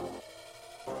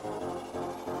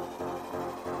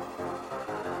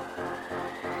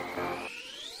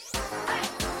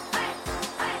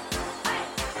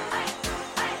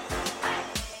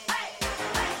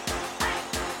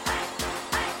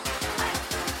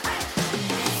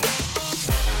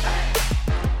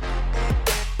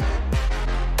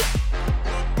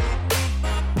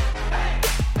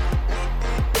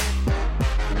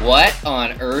What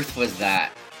on earth was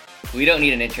that? We don't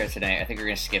need an intro tonight. I think we're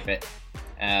going to skip it.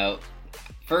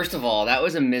 First of all, that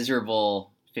was a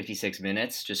miserable 56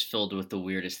 minutes, just filled with the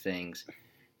weirdest things.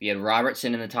 You had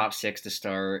Robertson in the top six to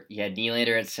start. You had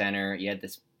Nylander at center. You had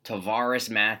this Tavares,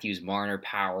 Matthews, Marner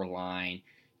power line.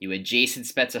 You had Jason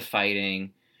Spezza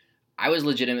fighting. I was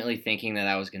legitimately thinking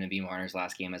that was going to be Marner's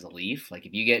last game as a Leaf. Like,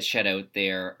 if you get shut out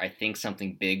there, I think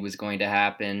something big was going to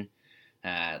happen.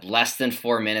 Less than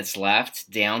 4 minutes left,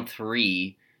 down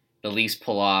 3. The Leafs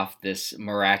pull off this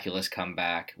miraculous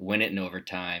comeback, win it in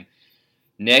overtime.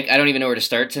 Nick, I don't even know where to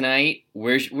start tonight.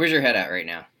 Where's your head at right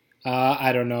now?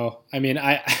 I don't know. I mean,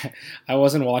 I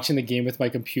wasn't watching the game with my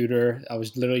computer. I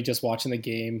was literally just watching the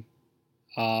game,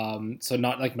 so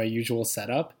not like my usual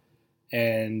setup.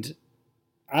 And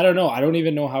I don't know. I don't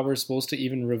even know how we're supposed to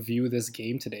even review this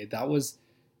game today. That was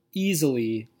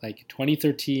easily like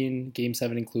 2013 Game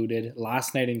 7 included,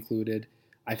 last night included.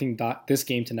 I think that this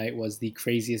game tonight was the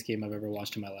craziest game I've ever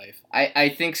watched in my life. I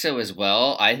think so as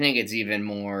well. I think it's even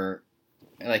more,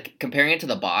 like, comparing it to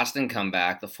the Boston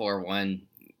comeback, the 4-1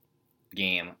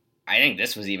 game, I think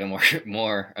this was even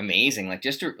more amazing. Like,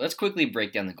 let's quickly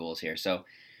break down the goals here. So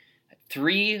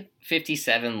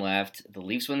 3:57 left. The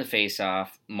Leafs win the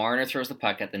faceoff. Marner throws the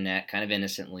puck at the net kind of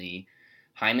innocently.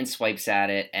 Hyman swipes at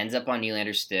it, ends up on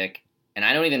Nylander's stick, and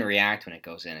I don't even react when it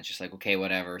goes in. It's just like, okay,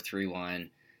 whatever, 3-1.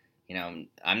 You know,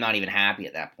 I'm not even happy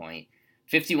at that point.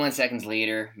 51 seconds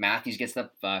later, Matthews gets the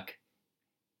puck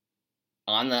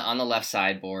on the left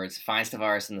sideboards, finds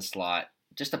Tavares in the slot.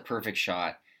 Just a perfect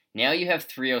shot. Now you have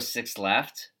 3:06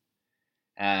 left.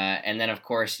 And then, of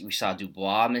course, we saw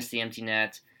Dubois miss the empty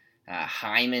net.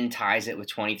 Hyman ties it with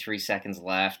 23 seconds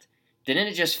left. Didn't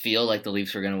it just feel like the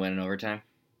Leafs were going to win in overtime?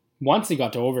 Once they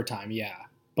got to overtime, yeah.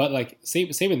 But like, same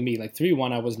with me. Like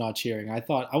 3-1, I was not cheering. I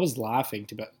was laughing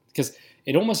because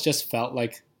it almost just felt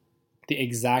like the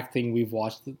exact thing we've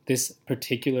watched this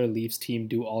particular Leafs team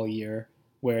do all year,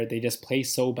 where they just play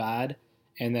so bad,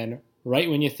 and then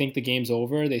right when you think the game's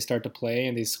over, they start to play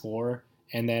and they score,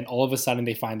 and then all of a sudden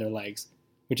they find their legs,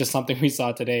 which is something we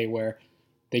saw today, where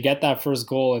they get that first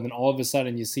goal, and then all of a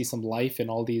sudden you see some life in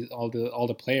all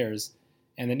the players.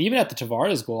 And then even at the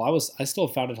Tavares goal, I still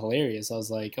found it hilarious. I was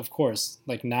like, of course,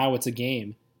 like now it's a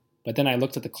game. But then I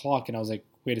looked at the clock and I was like,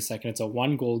 wait a second, it's a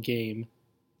 1-goal game,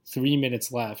 3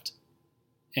 minutes left,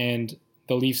 and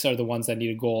the Leafs are the ones that need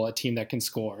a goal, a team that can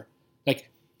score. Like,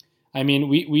 I mean,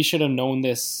 we should have known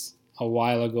this a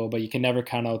while ago, but you can never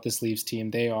count out this Leafs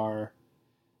team. They are,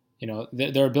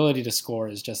 their ability to score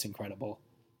is just incredible.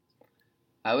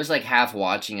 I was like half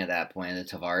watching at that point at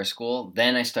the Tavares goal.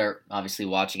 Then I start obviously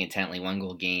watching intently,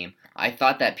 1-goal game. I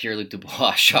thought that Pierre-Luc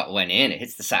Dubois shot went in. It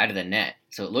hits the side of the net,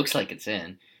 so it looks like it's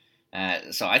in.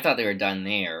 So I thought they were done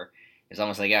there. It's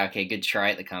almost like, yeah, okay, good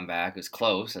try at the comeback. It was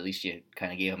close. At least you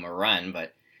kind of gave them a run,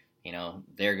 but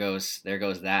there goes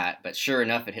that. But sure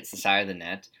enough, it hits the side of the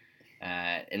net.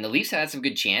 And the Leafs had some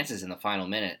good chances in the final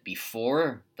minute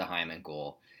before the Hyman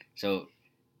goal. So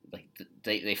like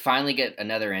they finally get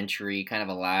another entry, kind of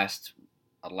a last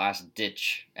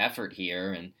ditch effort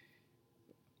here, and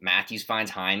Matthews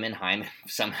finds Hyman. Hyman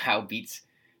somehow beats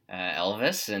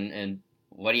Elvis, and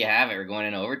what do you have? We're going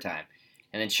into overtime,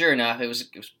 and then sure enough, it was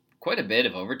quite a bit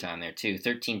of overtime there too.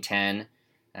 13-10.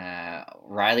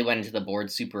 Riley went into the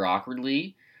board super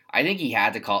awkwardly. I think the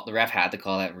ref had to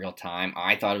call that in real time.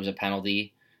 I thought it was a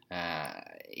penalty.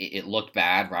 It looked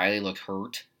bad. Riley looked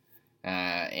hurt,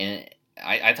 and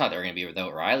I thought they were going to be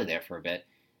without Riley there for a bit.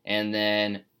 And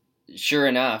then, sure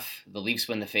enough, the Leafs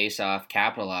win the faceoff,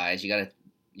 capitalize. You got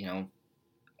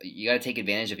to take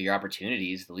advantage of your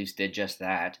opportunities. The Leafs did just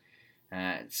that.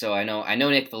 So I know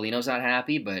Nick Foligno's not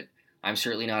happy, but I'm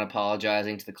certainly not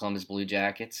apologizing to the Columbus Blue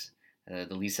Jackets. The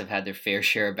Leafs have had their fair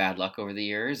share of bad luck over the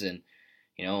years, and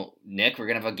Nick, we're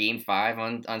gonna have a Game 5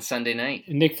 on Sunday night.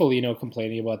 Nick Foligno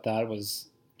complaining about that was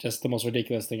just the most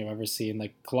ridiculous thing I've ever seen.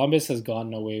 Like, Columbus has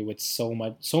gotten away with so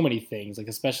many things, like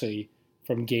especially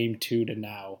from Game 2 to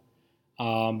now.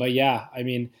 But yeah, I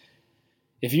mean,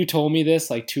 if you told me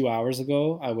this like 2 hours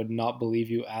ago, I would not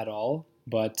believe you at all.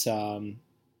 But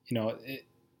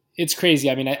it's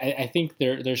crazy. I mean, I think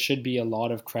there should be a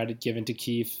lot of credit given to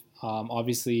Keefe.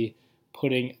 Obviously,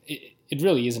 putting it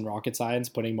really isn't rocket science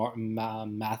putting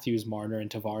Matthews, Marner, and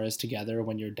Tavares together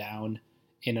when you're down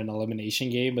in an elimination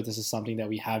game, but this is something that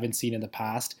we haven't seen in the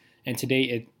past, and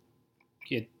today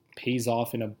it pays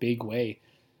off in a big way.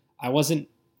 I wasn't,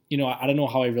 I don't know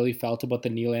how I really felt about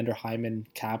the Nylander, Hyman,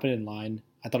 Kapanen line.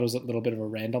 I thought it was a little bit of a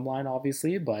random line,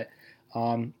 obviously, but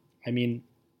I mean,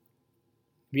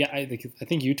 yeah, I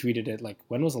think you tweeted it. Like,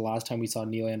 when was the last time we saw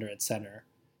Nylander at center?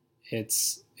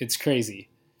 It's crazy.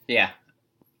 Yeah.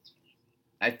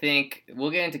 I think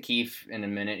we'll get into Keefe in a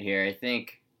minute here. I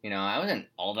think, I wasn't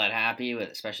all that happy with,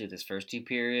 especially with his first two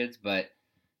periods, but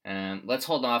let's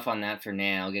hold off on that for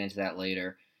now. I'll get into that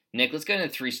later. Nick, let's get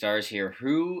into 3 stars here.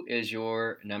 Who is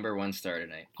your number 1 star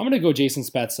tonight? I'm gonna go Jason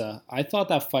Spezza. I thought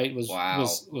that fight was Wow.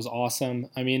 was awesome.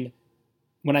 I mean,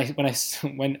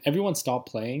 when everyone stopped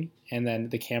playing and then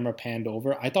the camera panned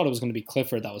over, I thought it was going to be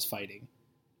Clifford that was fighting,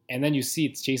 and then you see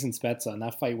it's Jason Spezza, and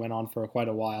that fight went on for quite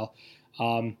a while.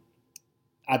 Um,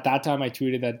 at that time, I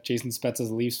tweeted that Jason Spezza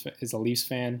is a Leafs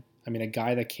fan. I mean, a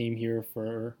guy that came here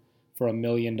for $1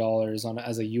 million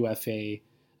as a UFA,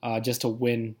 just to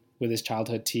win with his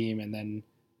childhood team, and then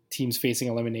teams facing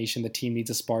elimination, the team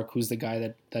needs a spark. Who's the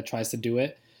guy that tries to do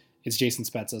it? It's Jason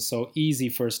Spezza. So easy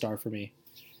 1 star for me.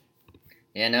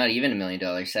 Yeah, not even $1 million,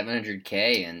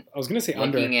 $700K, and I was gonna say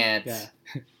looking under. at Yeah.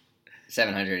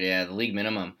 700, yeah, the league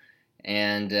minimum,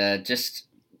 and just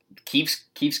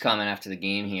keeps comment after the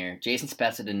game here. Jason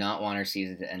Spezza did not want our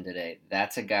season to end today.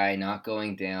 That's a guy not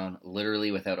going down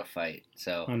literally without a fight.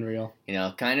 So Unreal.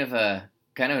 kind of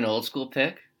an old school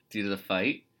pick due to the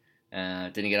fight.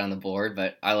 Didn't get on the board,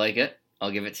 but I like it.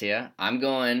 I'll give it to you. I'm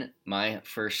going my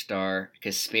 1 star,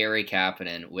 Kasperi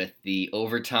Kapanen, with the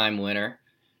overtime winner,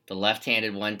 the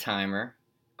left-handed one-timer,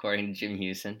 according to Jim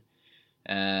Houston.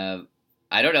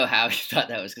 I don't know how he thought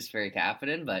that was Kasperi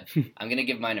Kapanen, but I'm going to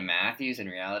give mine to Matthews in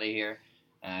reality here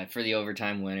for the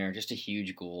overtime winner. Just a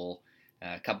huge goal.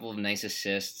 A couple of nice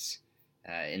assists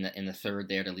in the third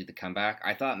there to lead the comeback.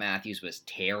 I thought Matthews was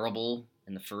terrible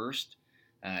in the first,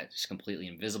 just completely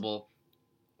invisible.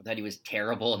 I thought he was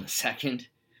terrible in the second,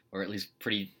 or at least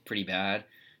pretty bad.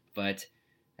 But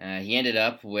he ended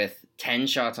up with 10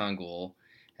 shots on goal.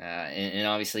 And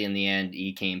obviously, in the end,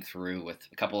 he came through with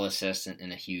a couple of assists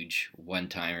and a huge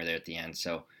one-timer there at the end.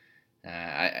 So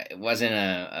it wasn't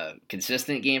a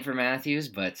consistent game for Matthews,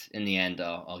 but in the end,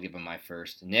 I'll give him my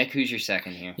first. Nick, who's your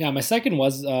second here? Yeah, my second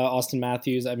was Austin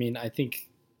Matthews. I mean, I think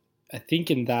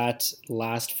in that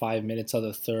last 5 minutes of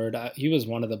the third, he was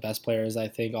one of the best players. I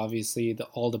think obviously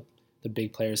all the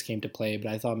big players came to play,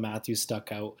 but I thought Matthews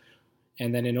stuck out.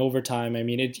 And then in overtime, I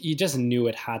mean, you just knew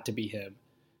it had to be him.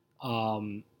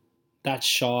 That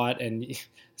shot, and as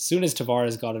soon as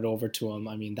Tavares got it over to him,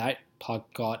 I mean, that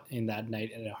puck got in that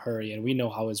night in a hurry, and we know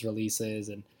how his release is,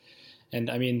 and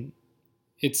I mean,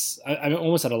 I'm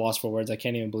almost at a loss for words. I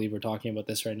can't even believe we're talking about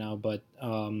this right now, but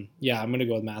yeah, I'm gonna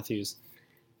go with Matthews.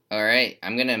 All right,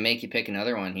 I'm gonna make you pick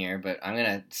another one here, but I'm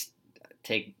gonna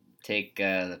take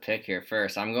the pick here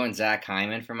first. I'm going Zach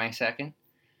Hyman for my second,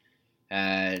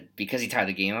 because he tied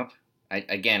the game up. I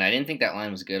didn't think that line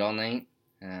was good all night.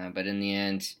 But in the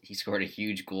end, he scored a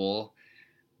huge goal,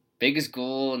 biggest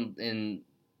goal in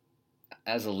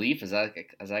as a Leaf as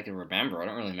I can remember. I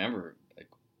don't really remember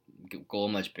a goal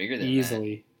much bigger than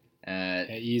easily. That.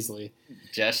 Easily.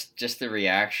 Just the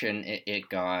reaction it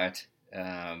got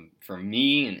from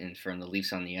me and from the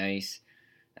Leafs on the ice.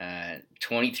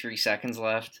 23 seconds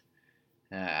left.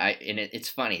 It's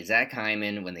funny. Zach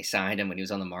Hyman, when they signed him when he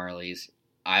was on the Marlies,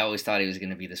 I always thought he was going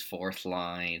to be this fourth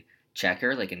line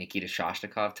checker, like a Nikita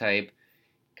Shoshnikov type,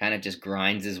 kind of just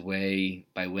grinds his way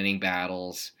by winning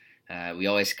battles. We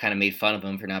always kind of made fun of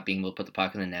him for not being able to put the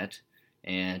puck in the net.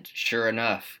 And sure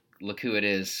enough, look who it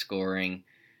is scoring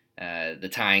the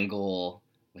tying goal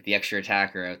with the extra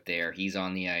attacker out there. He's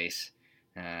on the ice.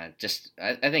 I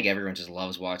think everyone just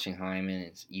loves watching Hyman.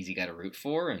 It's an easy guy to root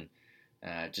for, and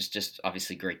just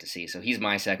obviously great to see. So he's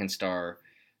my 2 star.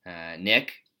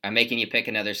 Nick, I'm making you pick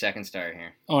another 2 star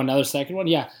here. Oh, another second one?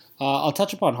 Yeah. I'll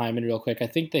touch upon Hyman real quick. I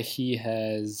think that he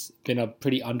has been a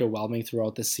pretty underwhelming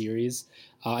throughout the series.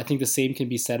 I think the same can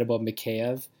be said about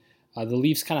Mikheyev. The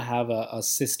Leafs kind of have a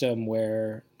system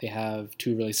where they have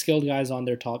 2 really skilled guys in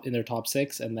their top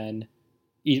 6, and then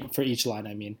for each line,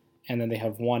 I mean, and then they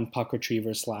have 1 puck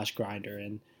retriever / grinder.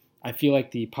 And I feel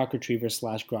like the puck retriever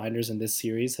 / grinders in this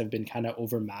series have been kind of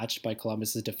overmatched by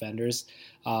Columbus's defenders.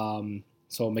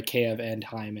 So Mikheyev and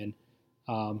Hyman.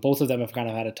 Both of them have kind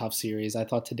of had a tough series. I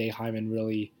thought today Hyman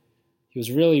he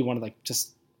was really one of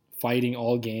just fighting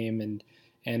all game.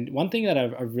 And one thing that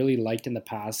I've really liked in the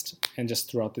past and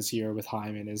just throughout this year with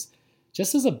Hyman is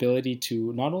just his ability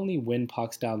to not only win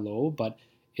pucks down low, but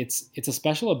it's a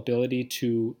special ability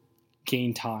to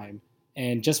gain time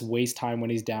and just waste time when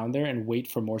he's down there and wait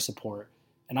for more support.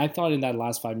 And I thought in that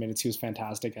last 5 minutes he was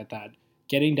fantastic at that,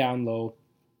 getting down low,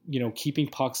 keeping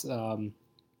pucks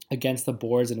against the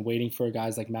boards and waiting for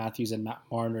guys like Matthews and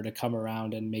Marner to come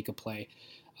around and make a play.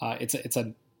 It's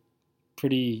a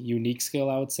pretty unique skill,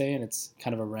 I would say, and it's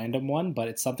kind of a random one, but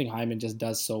it's something Hyman just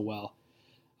does so well.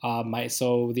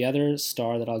 So the other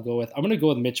star that I'll go with, I'm going to go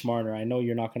with Mitch Marner. I know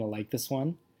you're not going to like this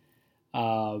one.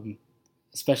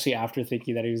 especially after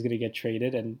thinking that he was going to get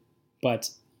traded. But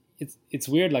it's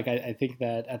weird. Like I think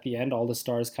that at the end, all the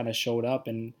stars kind of showed up,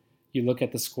 and you look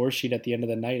at the score sheet at the end of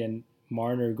the night, and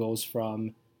Marner goes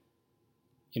from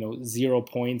 0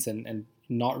 points and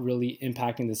not really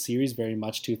impacting the series very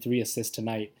much to 3 assists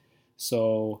tonight.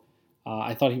 So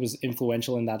I thought he was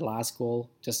influential in that last goal,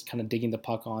 just kind of digging the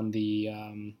puck on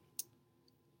the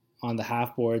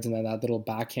half boards, and then that little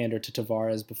backhander to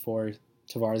Tavares before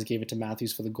Tavares gave it to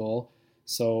Matthews for the goal.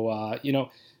 So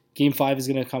Game 5 is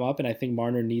going to come up, and I think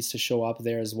Marner needs to show up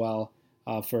there as well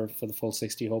for the full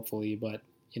 60, hopefully. But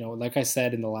like I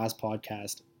said in the last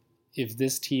podcast, if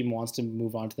this team wants to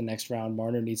move on to the next round,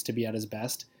 Marner needs to be at his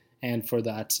best. And for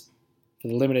the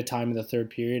limited time in the third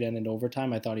period and in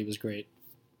overtime, I thought he was great.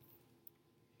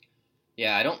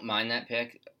 Yeah, I don't mind that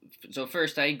pick. So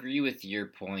first, I agree with your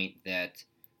point that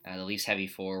the Leafs heavy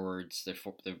forwards, the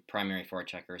primary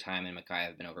forecheckers, Hyman and Mackay,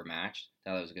 have been overmatched. I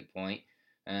thought that was a good point.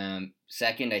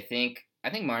 Second, I think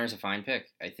Marner's a fine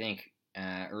pick. I think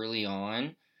early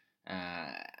on,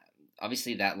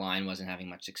 obviously that line wasn't having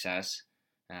much success.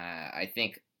 I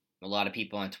think a lot of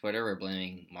people on Twitter were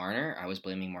blaming Marner. I was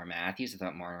blaming more Matthews. I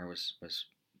thought Marner was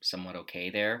somewhat okay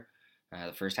there,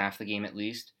 the first half of the game at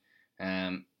least.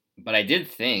 But I did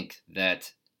think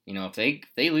that if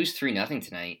they lose 3-0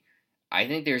 tonight, I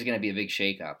think there's going to be a big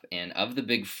shakeup. And of the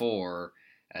big four,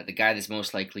 the guy that's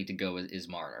most likely to go is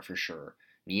Marner for sure.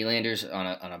 Nylander's on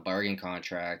a bargain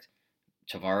contract.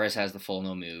 Tavares has the full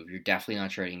no move. You're definitely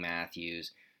not trading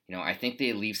Matthews. I think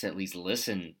the Leafs at least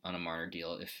listen on a Marner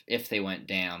deal if they went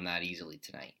down that easily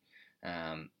tonight.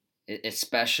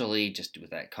 Especially just with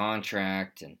that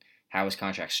contract and how his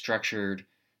contract's structured,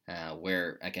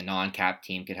 where like a non-cap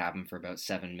team could have him for about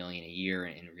 $7 million a year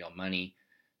in real money.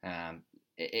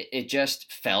 It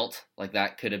just felt like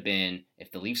that could have been,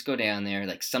 if the Leafs go down there,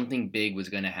 like something big was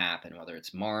going to happen, whether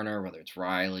it's Marner, whether it's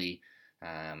Riley.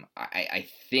 I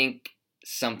think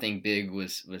something big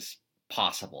was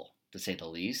possible, to say the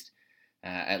least.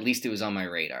 At least it was on my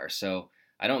radar. So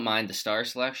I don't mind the star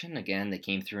selection. Again, they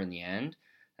came through in the end.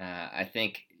 I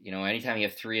think, anytime you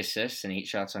have 3 assists and 8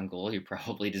 shots on goal, you're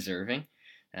probably deserving.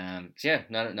 So yeah,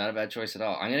 not a bad choice at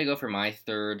all. I'm going to go for my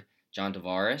third, John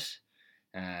Tavares.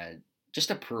 Just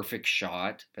a perfect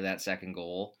shot for that second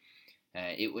goal.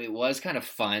 It was kind of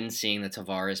fun seeing the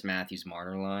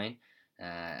Tavares-Matthews-Marner line.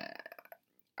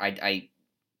 I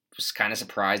was kind of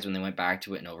surprised when they went back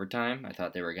to it in overtime. I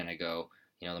thought they were going to go,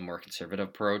 the more conservative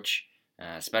approach,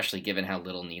 especially given how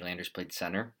little Nylander's played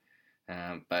center.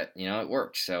 But it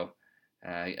works. So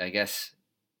I guess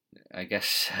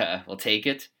we'll take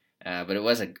it. But it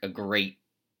was a great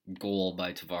goal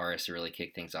by Tavares to really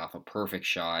kick things off. A perfect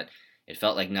shot. It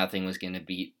felt like nothing was going to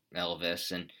beat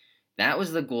Elvis, and that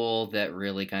was the goal that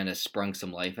really kind of sprung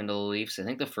some life into the Leafs. I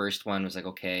think the first one was like,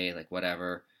 okay, like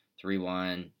whatever,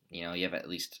 3-1, you have at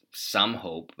least some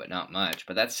hope, but not much.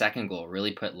 But that second goal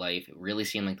really put life. It really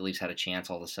seemed like the Leafs had a chance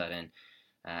all of a sudden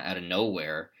out of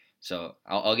nowhere. So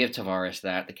I'll give Tavares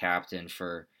that, the captain,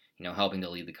 for helping to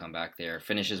lead the comeback there.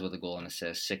 Finishes with a goal and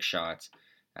assist, 6 shots.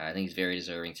 I think he's very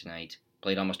deserving tonight.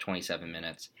 Played almost 27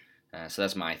 minutes. So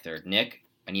that's my third. Nick,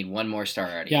 I need one more star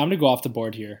out of you. Yeah, I'm going to go off the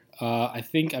board here. I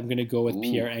think I'm going to go with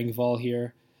Pierre Engvall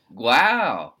here.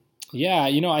 Wow. Yeah,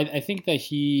 I think that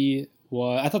he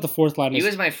was... I thought the fourth line was... He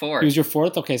was my fourth. He was your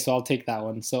fourth? Okay, so I'll take that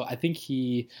one. So I think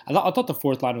I thought the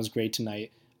fourth line was great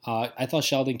tonight. I thought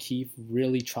Sheldon Keefe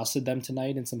really trusted them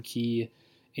tonight in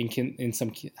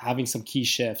having some key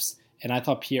shifts. And I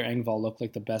thought Pierre Engvall looked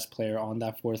like the best player on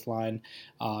that fourth line.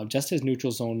 Just his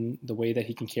neutral zone, the way that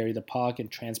he can carry the puck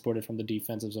and transport it from the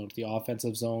defensive zone to the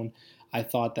offensive zone. I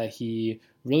thought that he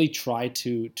really tried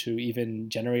to even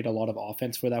generate a lot of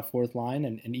offense for that fourth line,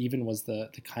 and even was the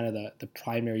kind of the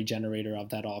primary generator of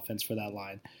that offense for that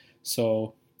line.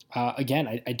 So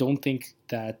again, I don't think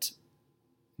that,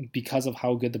 because of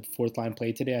how good the fourth line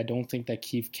played today, I don't think that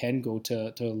Keefe can go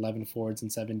to 11 forwards and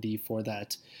 7D for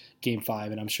that Game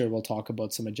 5, and I'm sure we'll talk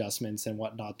about some adjustments and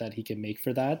whatnot that he can make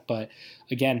for that. But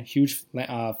again, huge fan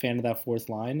of that fourth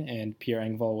line, and Pierre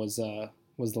Engvall was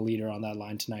the leader on that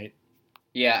line tonight.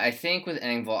 Yeah, I think with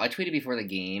Engvall, I tweeted before the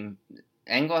game,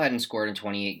 Engvall hadn't scored in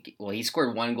 28, well, he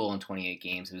scored 1 goal in 28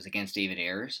 games. It was against David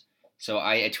Ayres. So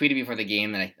I tweeted before the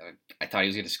game that I thought he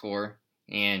was going to score,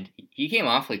 and he came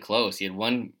awfully close. He had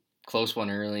one close one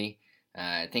early.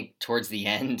 I think towards the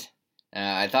end,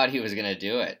 I thought he was going to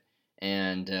do it.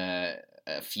 And a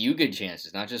few good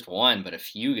chances, not just one, but a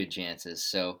few good chances.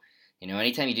 So,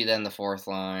 anytime you do that in the fourth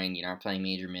line, you aren't playing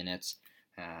major minutes,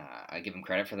 I give him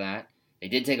credit for that. They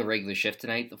did take a regular shift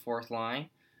tonight, the fourth line.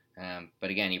 But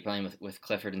again, you're playing with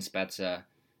Clifford and Spezza,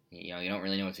 You don't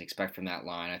really know what to expect from that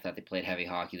line. I thought they played heavy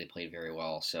hockey. They played very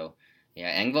well. So,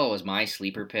 yeah, Engvall was my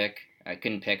sleeper pick. I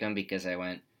couldn't pick him because I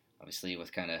went, obviously,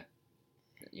 with kind of,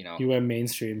 you know, You went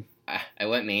mainstream. I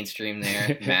went mainstream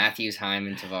there. Matthews,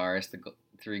 Hyman, Tavares, the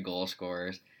three goal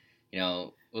scorers.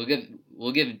 We'll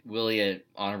give Willie an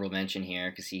honorable mention here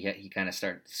because he kind of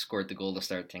scored the goal to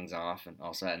start things off and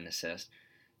also had an assist.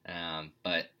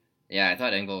 But yeah, I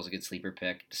thought Engvall was a good sleeper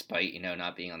pick despite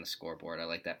not being on the scoreboard. I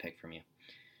like that pick from you.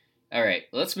 All right,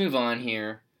 let's move on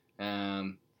here.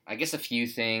 I guess a few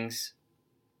things.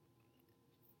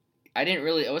 I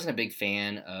wasn't a big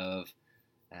fan of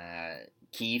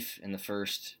Keefe in the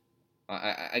first.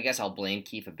 I guess I'll blame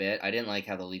Keefe a bit. I didn't like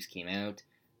how the Leafs came out.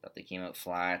 Thought they came out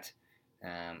flat.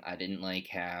 I didn't like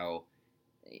how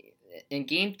in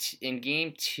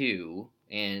game two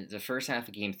and the first half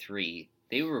of game three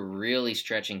they were really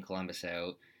stretching Columbus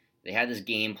out. They had this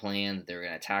game plan that they were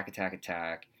going to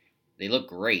attack. They looked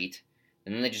great,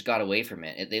 and then they just got away from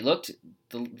it.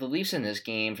 The Leafs in this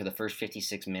game for the first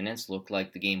 56 minutes looked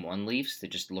like the game one Leafs. They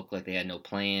just looked like they had no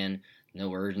plan,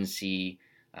 no urgency,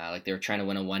 like they were trying to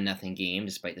win a 1-0 game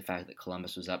despite the fact that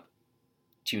Columbus was up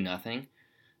 2-0.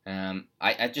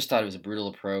 I just thought it was a brutal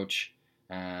approach.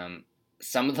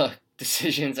 Some of the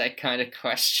decisions I kind of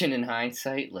question in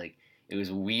hindsight. Like, it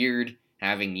was weird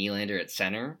having Nylander at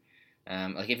center.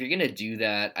 Like, if you're going to do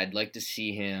that, I'd like to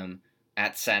see him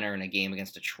at center in a game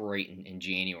against Detroit in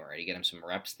January to get him some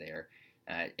reps there.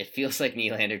 It feels like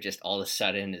Nylander just all of a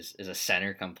sudden is a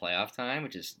center come playoff time,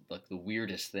 which is like the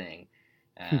weirdest thing.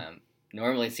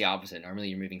 Normally it's the opposite. Normally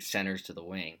you're moving centers to the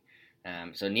wing.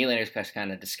 So Nylander's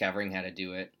kind of discovering how to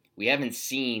do it. We haven't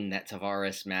seen that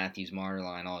Tavares, Matthews, Marner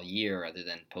line all year other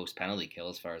than post-penalty kill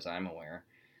as far as I'm aware.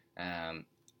 I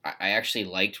actually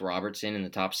liked Robertson in the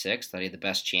top six. Thought he had the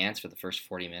best chance for the first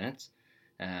 40 minutes.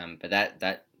 But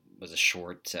that was a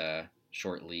short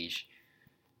leash.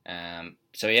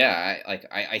 So yeah,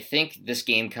 I think this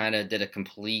game kind of did a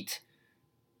complete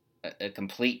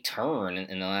turn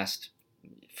in the last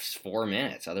 4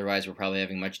 minutes. Otherwise, we're probably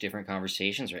having much different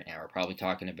conversations right now. We're probably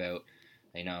talking about,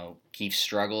 Keith's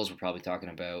struggles. We're probably talking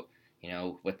about,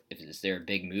 what if is there a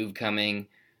big move coming?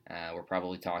 We're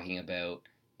probably talking about,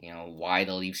 why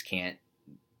the Leafs can't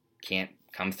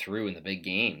come through in the big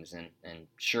games, and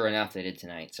sure enough, they did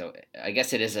tonight. So I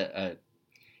guess it is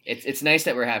it's nice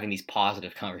that we're having these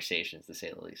positive conversations, to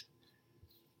say the least.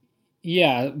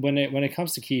 Yeah, when it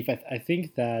comes to Keefe, I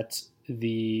think that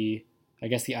the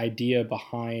idea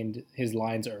behind his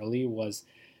lines early was,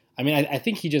 I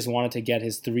think he just wanted to get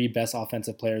his three best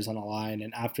offensive players on a line,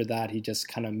 and after that, he just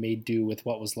kind of made do with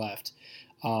what was left.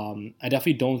 I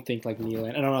definitely don't think like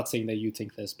Nylander, and I'm not saying that you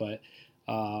think this, but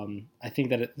I think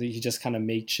that he just kind of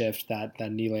makeshift that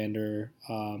Nylander,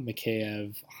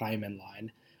 Mikheyev, Hyman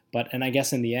line. And I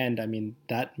guess in the end,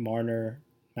 that Marner,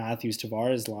 Matthews,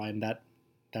 Tavares line, that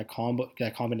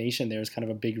combination there is kind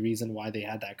of a big reason why they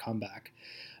had that comeback.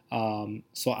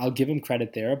 So I'll give him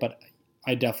credit there, but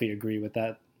I definitely agree with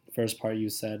that first part you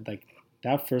said. Like,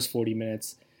 that first 40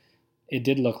 minutes, it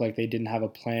did look like they didn't have a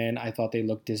plan. I thought they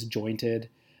looked disjointed.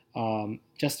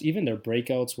 Just even their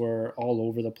breakouts were all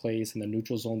over the place. In the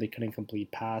neutral zone, they couldn't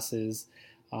complete passes.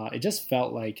 It just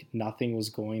felt like nothing was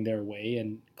going their way,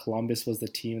 and Columbus was the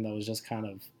team that was just kind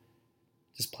of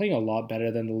just playing a lot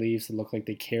better than the Leafs. It looked like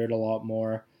they cared a lot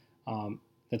more.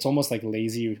 That's almost like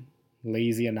lazy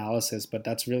analysis, but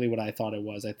that's really what I thought it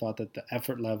was. I thought that the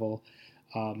effort level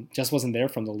just wasn't there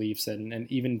from the Leafs,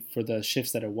 and even for the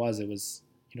shifts that it was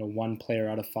one player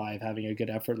out of five having a good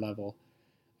effort level.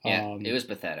 Yeah, it was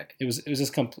pathetic. It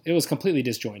was completely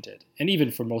disjointed, and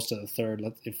even for most of the third,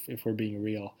 if we're being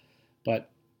real. But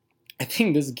I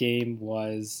think this game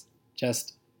was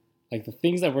just like the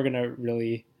things that we're gonna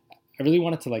really. I really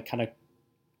wanted to like kind of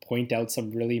point out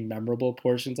some really memorable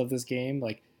portions of this game.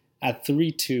 Like at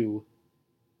 3-2,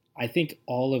 I think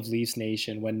all of Leafs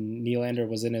Nation, when Nylander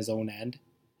was in his own end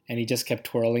and he just kept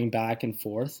twirling back and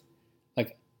forth,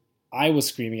 like I was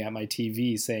screaming at my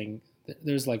TV saying,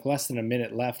 there's like less than a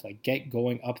minute left, like get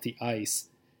going up the ice.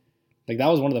 Like that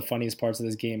was one of the funniest parts of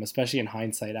this game, especially in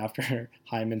hindsight after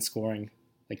Hyman scoring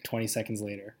like 20 seconds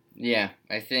later. Yeah,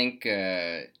 I think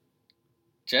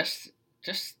just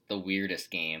the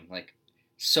weirdest game. Like,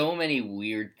 so many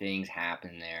weird things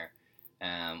happen there.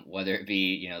 Whether it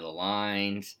be, the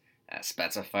lines,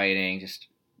 Spezza fighting,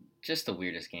 just the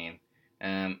weirdest game.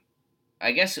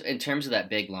 I guess in terms of that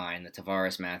big line, the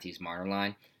Tavares, Matthews, Marner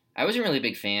line, I wasn't really a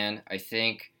big fan. I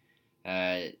think,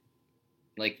 they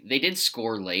did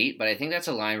score late, but I think that's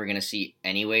a line we're going to see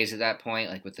anyways at that point.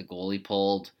 Like, with the goalie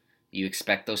pulled, you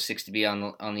expect those six to be on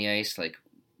the ice, like,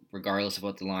 regardless of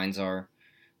what the lines are.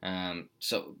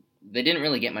 So they didn't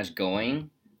really get much going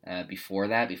before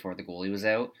that, before the goalie was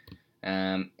out.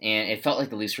 And it felt like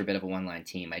the Leafs were a bit of a one-line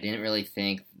team. I didn't really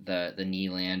think the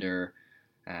Nylander,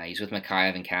 he's with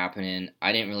Mikheyev and Kapanen.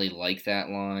 I didn't really like that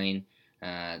line.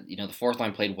 The fourth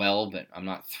line played well, but I'm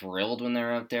not thrilled when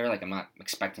they're out there. Like, I'm not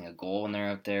expecting a goal when they're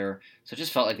out there. So it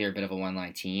just felt like they were a bit of a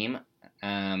one-line team.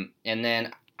 And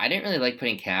then I didn't really like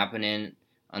putting Kapanen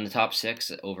on the top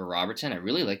six over Robertson. I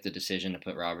really liked the decision to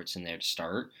put Robertson there to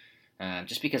start.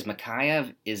 Just because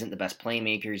Mikheyev isn't the best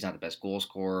playmaker. He's not the best goal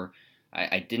scorer.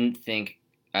 I didn't think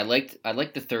I liked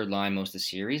the third line most of the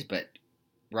series, but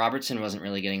Robertson wasn't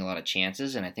really getting a lot of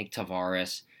chances, and I think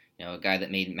Tavares, a guy that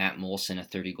made Matt Moulson a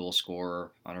 30-goal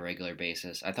scorer on a regular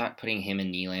basis, I thought putting him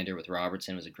and Nylander with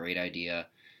Robertson was a great idea.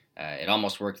 It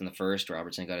almost worked in the first.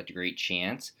 Robertson got a great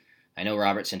chance. I know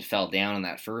Robertson fell down on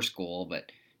that first goal, but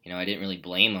I didn't really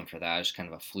blame him for that. It was kind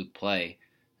of a fluke play.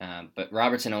 But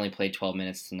Robertson only played 12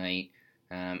 minutes tonight.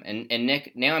 And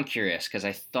Nick, now I'm curious because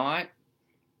I thought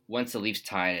once the Leafs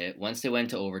tied it, once they went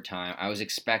to overtime, I was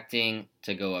expecting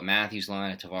to go a Matthews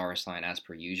line, a Tavares line as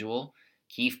per usual.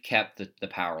 Keefe kept the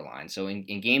power line. So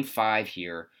in Game 5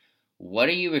 here, what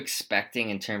are you expecting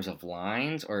in terms of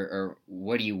lines, or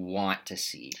what do you want to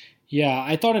see? Yeah,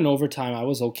 I thought in overtime I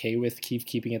was okay with Keefe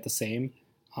keeping it the same.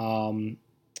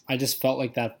 I just felt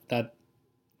like that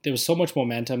there was so much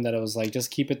momentum that it was like, just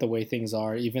keep it the way things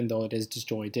are, even though it is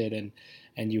disjointed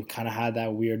and you kind of had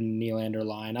that weird Nylander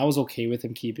line. I was okay with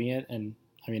him keeping it, and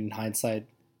I mean, in hindsight,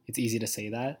 it's easy to say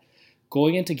that.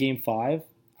 Going into Game 5,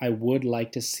 I would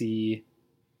like to see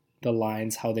the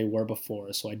lines how they were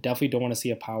before, so I definitely don't want to see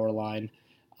a power line.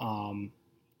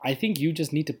 I think you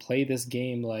just need to play this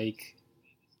game like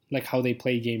how they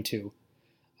play Game 2.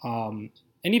 And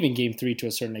even Game 3 to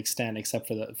a certain extent, except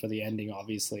for the ending,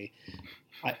 obviously.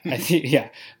 I think, yeah.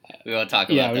 We won't talk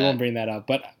about that. Yeah, we won't bring that up.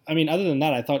 But, I mean, other than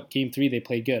that, I thought Game 3 they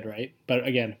played good, right? But,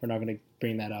 again, we're not going to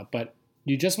bring that up. But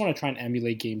you just want to try and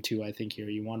emulate Game 2, I think, here.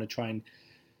 You want to try and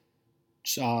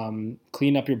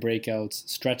clean up your breakouts,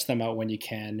 stretch them out when you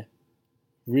can.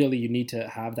 Really, you need to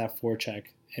have that forecheck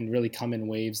and really come in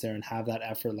waves there and have that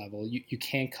effort level. You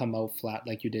can't come out flat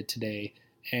like you did today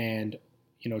and,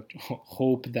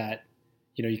 hope that,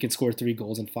 you can score 3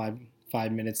 goals in five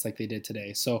minutes like they did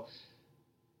today. So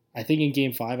I think in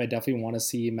Game 5, I definitely want to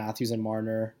see Matthews and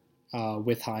Marner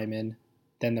with Hyman,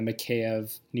 then the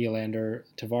Mikheyev, Nylander,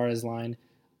 Tavares line.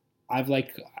 I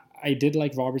did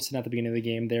like Robertson at the beginning of the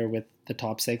game there with the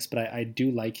top 6, but I do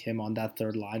like him on that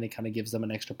third line. It kind of gives them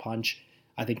an extra punch.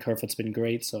 I think Kerfoot's been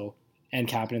great, and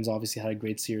Kapanen's obviously had a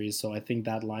great series, so I think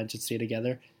that line should stay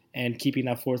together. And keeping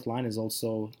that fourth line is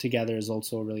also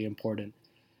really important.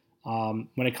 When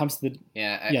it comes to the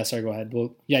sorry, go ahead.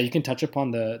 Well, you can touch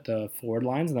upon the forward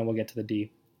lines, and then we'll get to the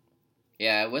D.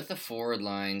 Yeah, with the forward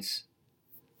lines,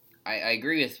 I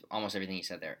agree with almost everything you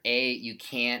said there. You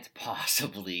can't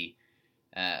possibly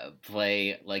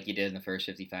play like you did in the first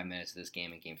 55 minutes of this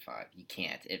game in Game 5. You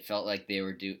can't. It felt like they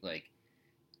were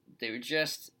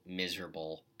just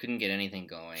miserable. Couldn't get anything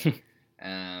going.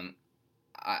 I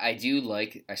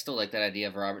still like that idea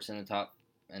of Robertson in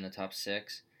the top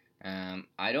 6.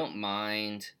 I don't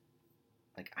mind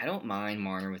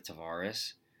Marner with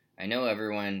Tavares. I know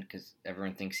everyone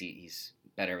thinks he's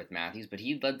better with Matthews, but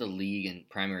he led the league in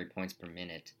primary points per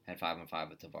minute at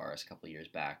 5-on-5 with Tavares a couple of years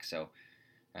back. So,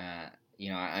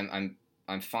 I'm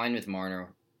fine with Marner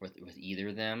with either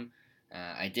of them.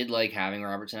 I did like having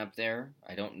Robertson up there.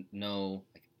 I don't know,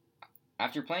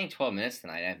 after playing 12 minutes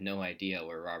tonight, I have no idea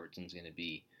where Robertson's going to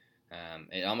be.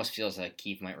 It almost feels like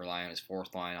Keefe might rely on his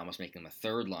fourth line, almost making him a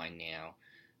third line now.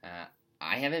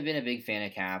 I haven't been a big fan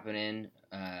of Kapanen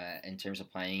in terms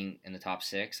of playing in the top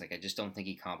 6. I just don't think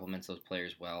he complements those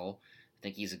players well. I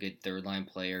think he's a good third line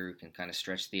player who can kind of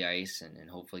stretch the ice and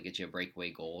hopefully get you a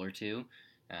breakaway goal or two.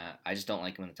 I just don't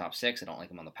like him in the top 6. I don't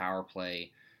like him on the power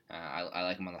play. I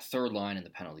like him on the third line and the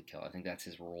penalty kill. I think that's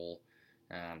his role.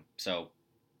 I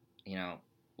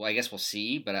guess we'll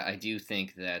see, but I do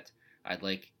think that I'd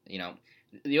like,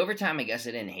 the overtime, I guess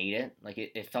I didn't hate it.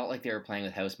 It felt like they were playing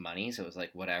with house money, so it was like,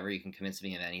 whatever, you can convince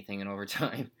me of anything in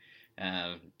overtime.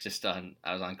 I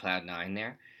was on cloud 9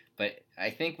 there. But I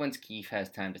think once Keefe has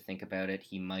time to think about it,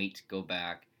 he might go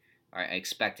back, or I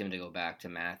expect him to go back to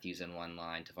Matthews on one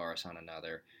line, Tavares on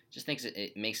another. Just thinks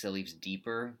it makes the Leafs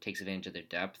deeper, takes advantage of their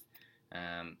depth.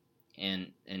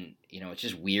 It's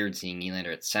just weird seeing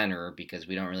Nylander at center because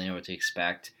we don't really know what to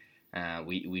expect.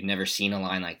 We've never seen a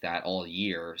line like that all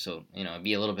year, so it'd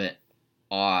be a little bit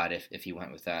odd if he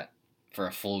went with that for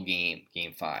a full game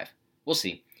 5. We'll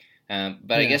see. I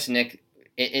guess, Nick,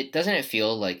 it doesn't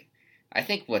feel like, I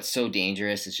think what's so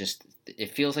dangerous is just,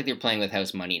 it feels like they're playing with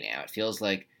house money now. It feels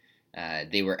like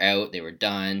They were out, they were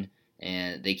done,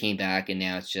 and they came back, and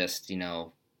now it's just,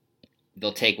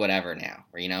 they'll take whatever now.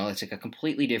 Or, it's like a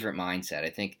completely different mindset. I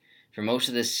think for most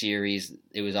of this series,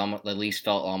 it was almost, the Leafs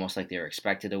felt almost like they were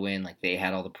expected to win, like they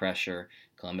had all the pressure,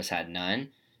 Columbus had none.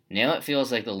 Now it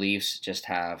feels like the Leafs just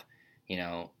have,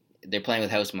 they're playing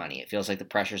with house money. It feels like the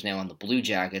pressure's now on the Blue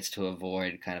Jackets to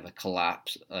avoid kind of a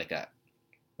collapse, like a,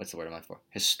 what's the word I'm looking for?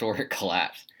 Historic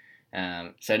collapse.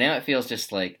 So now it feels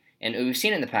just like, and we've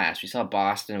seen it in the past. We saw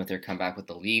Boston with their comeback with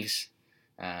the Leafs.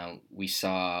 We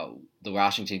saw the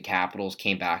Washington Capitals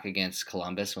came back against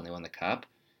Columbus when they won the Cup.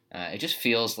 It just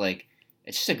feels like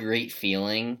it's just a great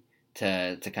feeling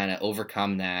to kind of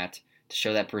overcome that, to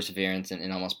show that perseverance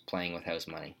and almost playing with house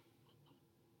money.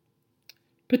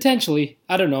 Potentially.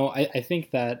 I don't know. I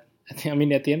think that, at the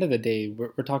end of the day,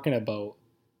 we're talking about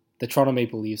the Toronto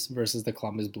Maple Leafs versus the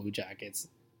Columbus Blue Jackets.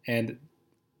 And,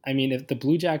 if the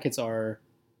Blue Jackets are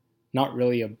not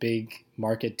really a big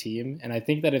market team, and I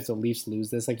think that if the Leafs lose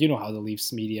this, like, how the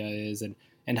Leafs media is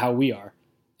and how we are.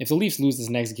 If the Leafs lose this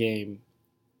next game,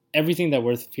 everything that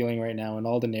we're feeling right now and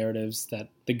all the narratives,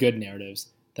 the good narratives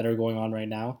that are going on right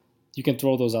now, you can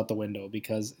throw those out the window,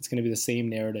 because it's going to be the same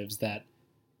narratives that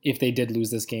if they did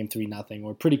lose this game 3-0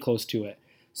 or pretty close to it.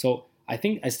 So I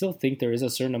still think there is a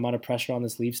certain amount of pressure on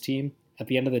this Leafs team. At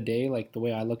the end of the day, like the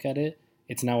way I look at it,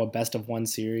 it's now a best of one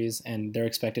series, and they're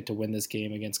expected to win this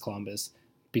game against Columbus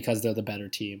because they're the better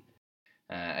team.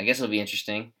 I guess it'll be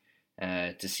interesting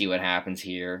to see what happens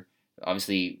here.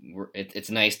 Obviously, it's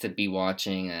nice to be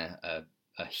watching a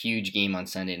huge game on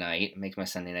Sunday night. It makes my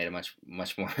Sunday night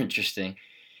much more interesting.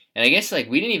 And I guess, like,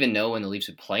 we didn't even know when the Leafs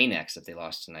would play next if they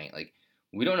lost tonight. Like,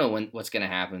 we don't know what's going to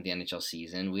happen with the NHL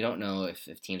season. We don't know if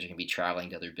teams are going to be traveling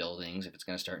to other buildings, if it's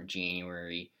going to start in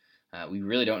January. We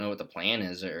really don't know what the plan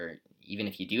is, or even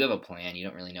if you do have a plan, you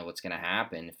don't really know what's going to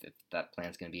happen, if that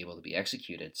plan's going to be able to be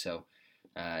executed. So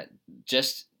I'm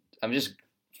just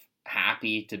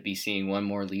happy to be seeing one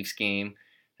more Leafs game,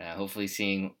 hopefully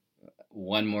seeing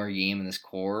one more game in this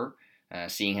core,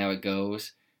 seeing how it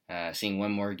goes, seeing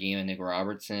one more game of Nick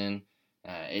Robertson.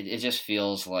 It just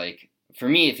feels like, for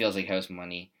me, it feels like house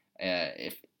money.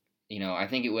 I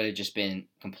think it would have just been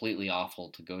completely awful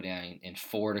to go down in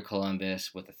 4 to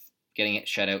Columbus with getting it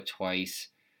shut out twice.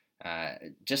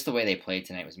 Just the way they played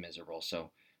tonight was miserable. So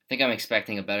I think I'm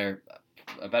expecting a better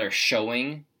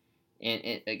showing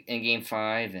in Game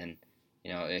 5, and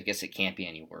I guess it can't be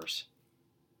any worse.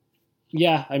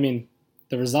 Yeah,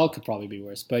 the result could probably be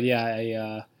worse, but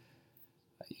yeah,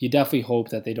 you definitely hope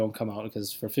that they don't come out,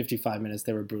 because for 55 minutes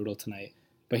they were brutal tonight.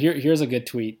 But here's a good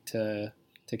tweet to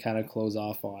kind of close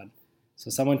off on. So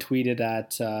someone tweeted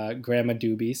at Grandma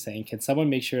Doobie saying, "Can someone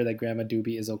make sure that Grandma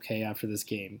Doobie is okay after this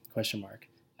game?" ?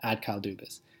 At Kyle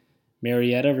Dubas.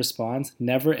 Marietta responds,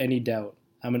 "Never any doubt.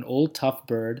 I'm an old tough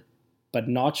bird, but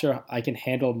not sure I can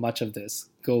handle much of this.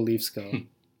 Go Leafs go."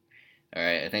 All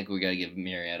right, I think we got to give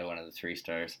Marietta one of the 3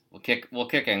 stars. We'll kick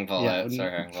Engvall out.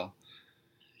 Sorry, Engvall.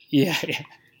 Yeah.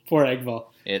 Poor Engvall.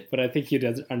 But I think he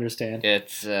does understand.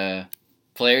 It's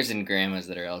players and grandmas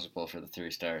that are eligible for the 3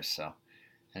 stars, so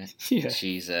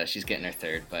she's getting her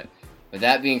 3rd. But with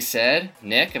that being said,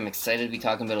 Nick, I'm excited to be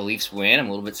talking about a Leafs win. I'm a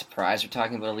little bit surprised we're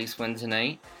talking about a Leafs win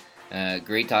tonight.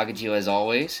 Great talking to you as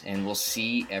always, and we'll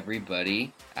see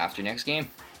everybody after next game.